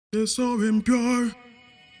They're so impure.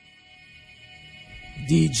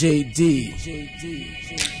 DJ D,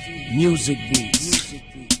 Music Beats.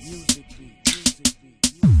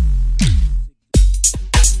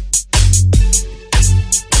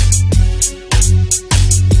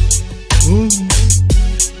 Whoa,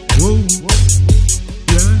 whoa,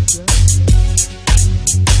 yeah.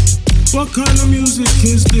 What kind of music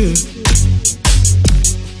is this?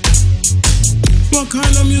 What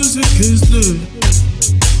kind of music is this?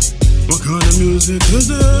 What kind of music is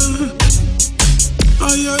this?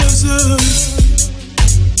 I hear they say,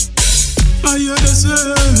 I hear they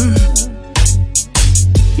say.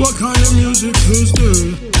 What kind of music is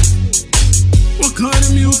this? What kind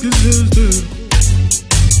of music is this?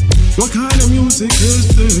 What kind of music is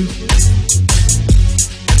this?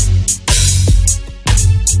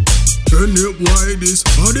 Any boy this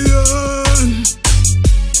audience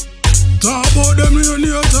talk about them in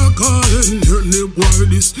the attack calling. Any boy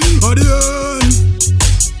this audience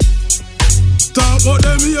talk about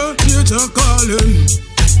them in the attack calling.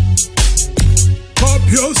 Up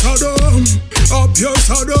your Saddam, up your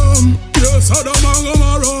Saddam and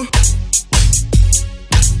Gomorrah.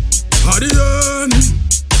 Audience,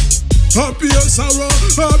 up your sorrow,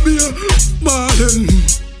 up your balling.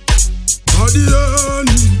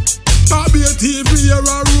 Audience, up your TV, you're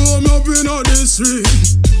a room up in the street.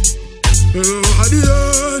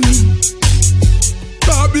 Audience,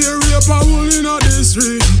 up your rape a wool in the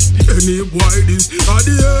street. Any boy this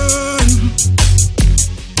audience,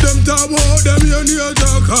 them talk about them in the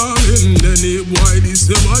attack calling. Any boy this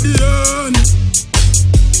them audience,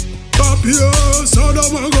 up your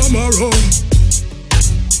Sodom and Gomorrah.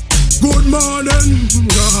 Good morning,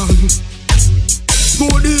 God.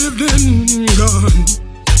 Good evening, God.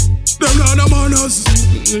 Them not the manners,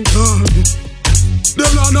 God.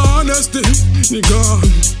 Them not the honesty, God.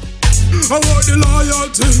 I want the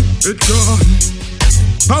loyalty, it gone.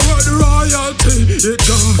 I want the royalty, it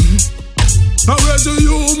gone. I want the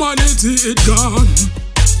humanity, it gone.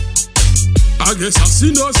 I guess I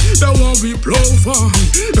seen us, they won't be profane.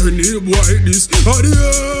 Any boy this or the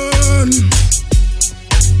end.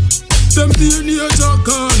 Them teenagers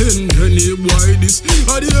calling. Any boy this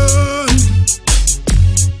or the end.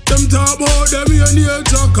 Them talk about them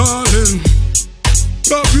teenagers calling.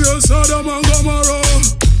 Up your Sodom and Gomorrah.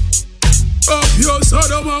 Up your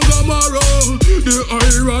Sodom and Gomorrah. The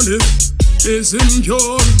irony is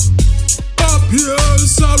impure. Up your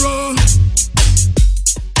sorrow.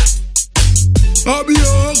 Up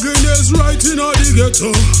your goodness right in the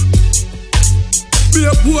ghetto. Be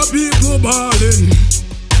a poor people balling.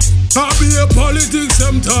 I be a politics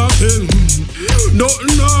them talking.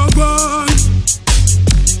 Nothing no gone.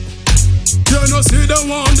 You know see they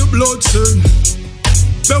want the bloodshed.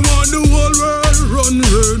 They want the whole world run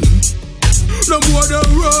red. Them boy they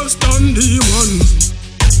rust on demons.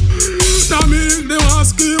 Now make them a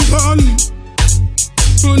scheme pan.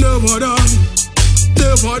 Never that,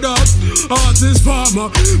 never that. Artist farmer,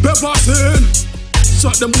 Pepaseed'What.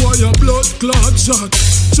 Shot them boy a blood clot shot.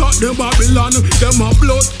 Shot them Babylon, them a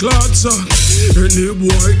blood clot shot. Any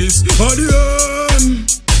boy this or the end.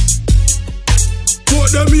 Put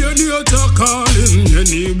them in the attack calling.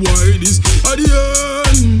 Any boy this or the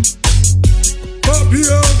end. Up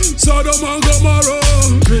here, Sodom and Gomorrah.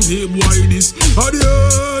 Any boy this or the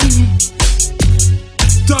end.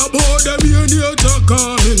 Talk about them in the attack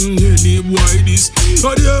calling. Any boy this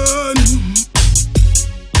or the end.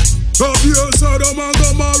 Up here, Sodom and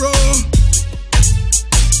Gomorrah.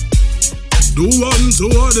 Do unto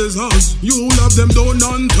others as you love them done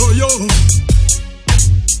unto you.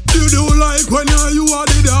 You do like when you are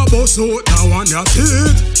the boss out now on your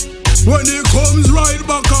teeth. When it comes right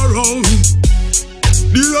back around.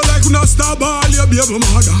 Do you like when I stab all your baby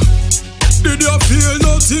mother? Did you feel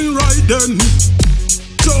nothing right then?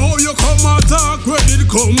 So how you come attack when it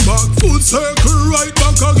come back? Full circle right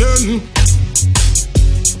back again.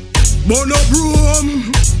 Burn up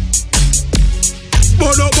Rome,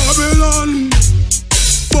 burn up Babylon,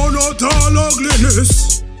 burn out all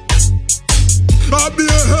ugliness. I be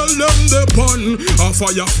hell them the pun. A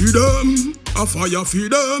fire feed them, a fire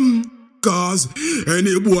feed them. Cause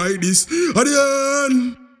any boy this at the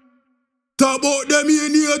end. Talk about them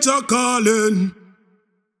in nature calling.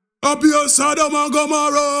 Up your Sodom and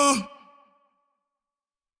Gomorrah.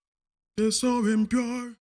 They're so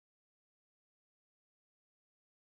impure.